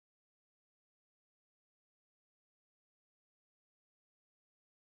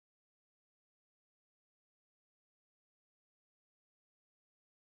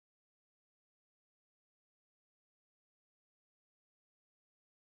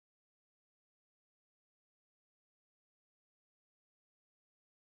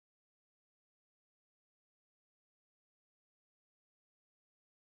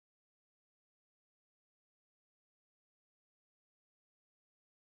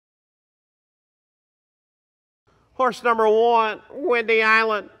Horse number 1, Windy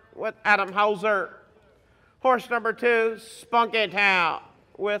Island with Adam Hauser. Horse number 2, Spunky Town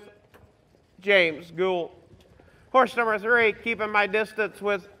with James Gould. Horse number 3, Keeping My Distance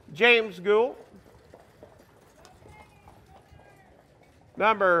with James Gould.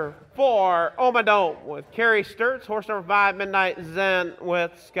 Number 4, Omadome with Kerry Sturts. Horse number 5, Midnight Zen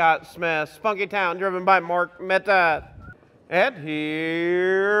with Scott Smith. Spunky Town driven by Mark Metta. And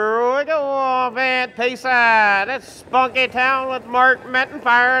here we go off at Payside. It's Spunky Town with Mark Mitten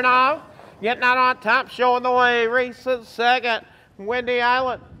firing off. Getting out on top, showing the way. Racing second, Windy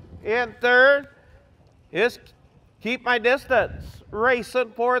Island. In third is Keep My Distance.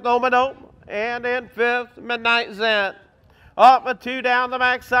 Racing fourth, Omadome. And in fifth, Midnight Zen. Up a 2 down the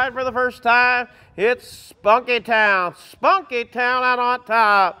backside for the first time. It's Spunky Town. Spunky Town out on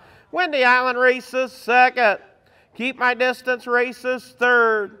top. Windy Island races second. Keep My Distance races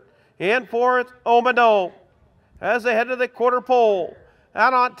third. In fourth, Omadome. As they head to the quarter pole.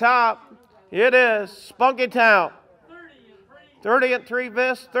 Out on top, it is Spunky Town. 30 and 3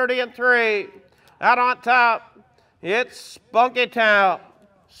 fifths, 30 and 3. Out on top, it's Spunky Town.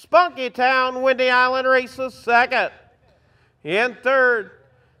 Spunky Town, Windy Island races second. In third,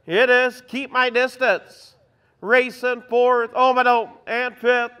 it is Keep My Distance. Racing fourth, Omadome. And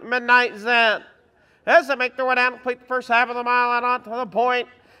fifth, Midnight Zen. As they make their way down to complete the first half of the mile out onto the point,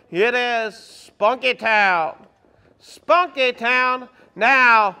 it is Spunky Town. Spunky Town.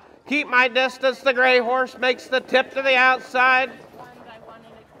 Now, Keep My Distance. The gray horse makes the tip to the outside.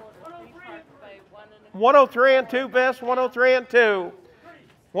 103 and 2 fifths, 103 and 2.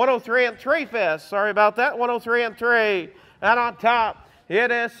 103 and 3 fifths, sorry about that, 103 and 3. Out on top,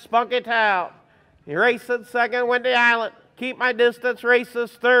 it is Spunky Town. Racing second, Windy Island. Keep My Distance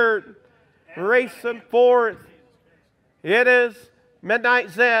races third. Racing fourth, it is Midnight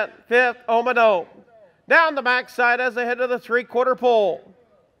Zen. Fifth, Omadome. Down the backside as they head to the 3/4 pole.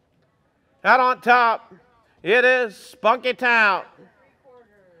 Out on top, it is Spunky Town.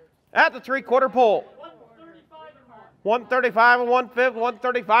 At the 3/4 pole. 135 and 1 fifth,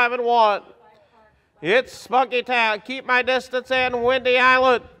 135 and 1. It's Spunky Town. Keep My Distance and Windy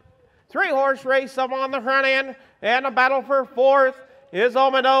Island. 3-horse race up on the front end. And a battle for fourth is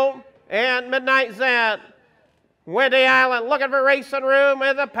Omadome and Midnight Zen. Windy Island looking for racing room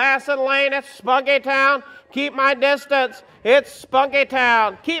in the passing lane. It's Spunky Town. Keep My Distance. It's Spunky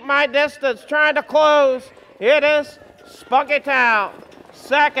Town. Keep My Distance trying to close. It is Spunky Town.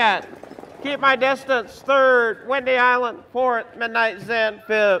 Second, Keep My Distance. Third, Windy Island. Fourth, Midnight Zen.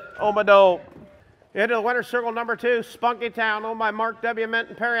 Fifth, Omadome. Into the winner's circle number 2, Spunky Town, owned by Mark W.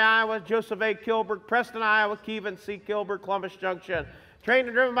 Minton, Perry, Iowa, Joseph A. Kilberg, Preston, Iowa, Kevin C. Kilberg, Columbus Junction. Trained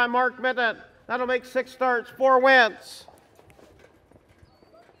and driven by Mark Minton. That'll make 6 starts, 4 wins.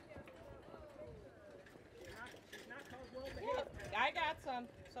 I got some,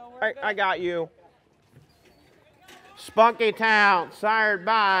 so we're good. I got you. Spunky Town, sired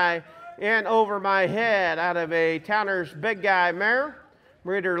by and over my head out of a Towner's Big Guy mare.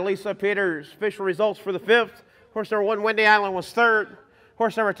 Breeder Lisa Peters. Official results for the 5th. Horse number 1, Windy Island, was 3rd.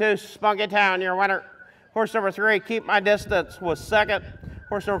 Horse number 2, Spunky Town, your winner. Horse number 3, Keep My Distance, was 2nd.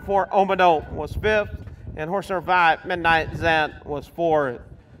 Horse number 4, Omadome, was 5th. And horse number 5, Midnight Zen, was 4th.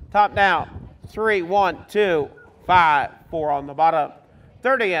 Top down, 3, 1, 2, 5, 4 on the bottom.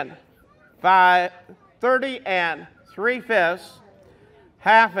 30 and 3 fifths.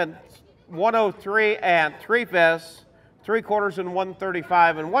 Half and 103 and 3 fifths. 3/4 and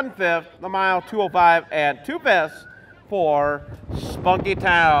 135 and 1 fifth. The mile, 205 and 2 fifths for Spunky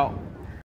Town.